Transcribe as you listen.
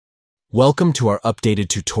Welcome to our updated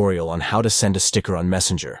tutorial on how to send a sticker on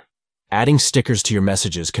Messenger. Adding stickers to your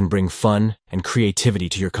messages can bring fun and creativity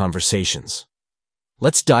to your conversations.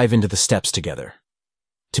 Let's dive into the steps together.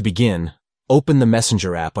 To begin, open the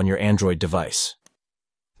Messenger app on your Android device.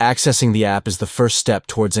 Accessing the app is the first step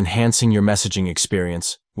towards enhancing your messaging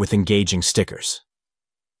experience with engaging stickers.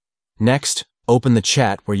 Next, open the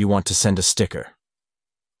chat where you want to send a sticker.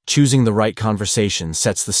 Choosing the right conversation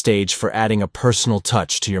sets the stage for adding a personal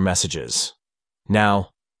touch to your messages. Now,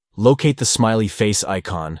 locate the smiley face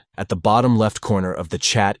icon at the bottom left corner of the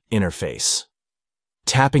chat interface.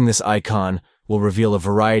 Tapping this icon will reveal a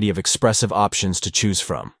variety of expressive options to choose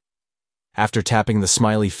from. After tapping the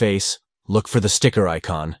smiley face, look for the sticker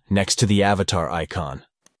icon next to the avatar icon.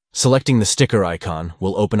 Selecting the sticker icon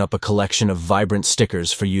will open up a collection of vibrant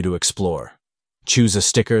stickers for you to explore. Choose a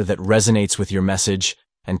sticker that resonates with your message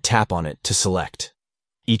and tap on it to select.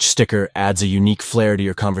 Each sticker adds a unique flair to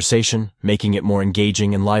your conversation, making it more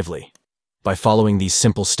engaging and lively. By following these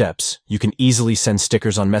simple steps, you can easily send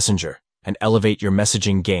stickers on Messenger and elevate your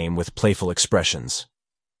messaging game with playful expressions.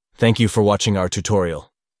 Thank you for watching our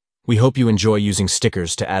tutorial. We hope you enjoy using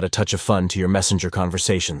stickers to add a touch of fun to your Messenger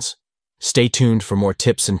conversations. Stay tuned for more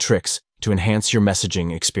tips and tricks to enhance your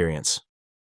messaging experience.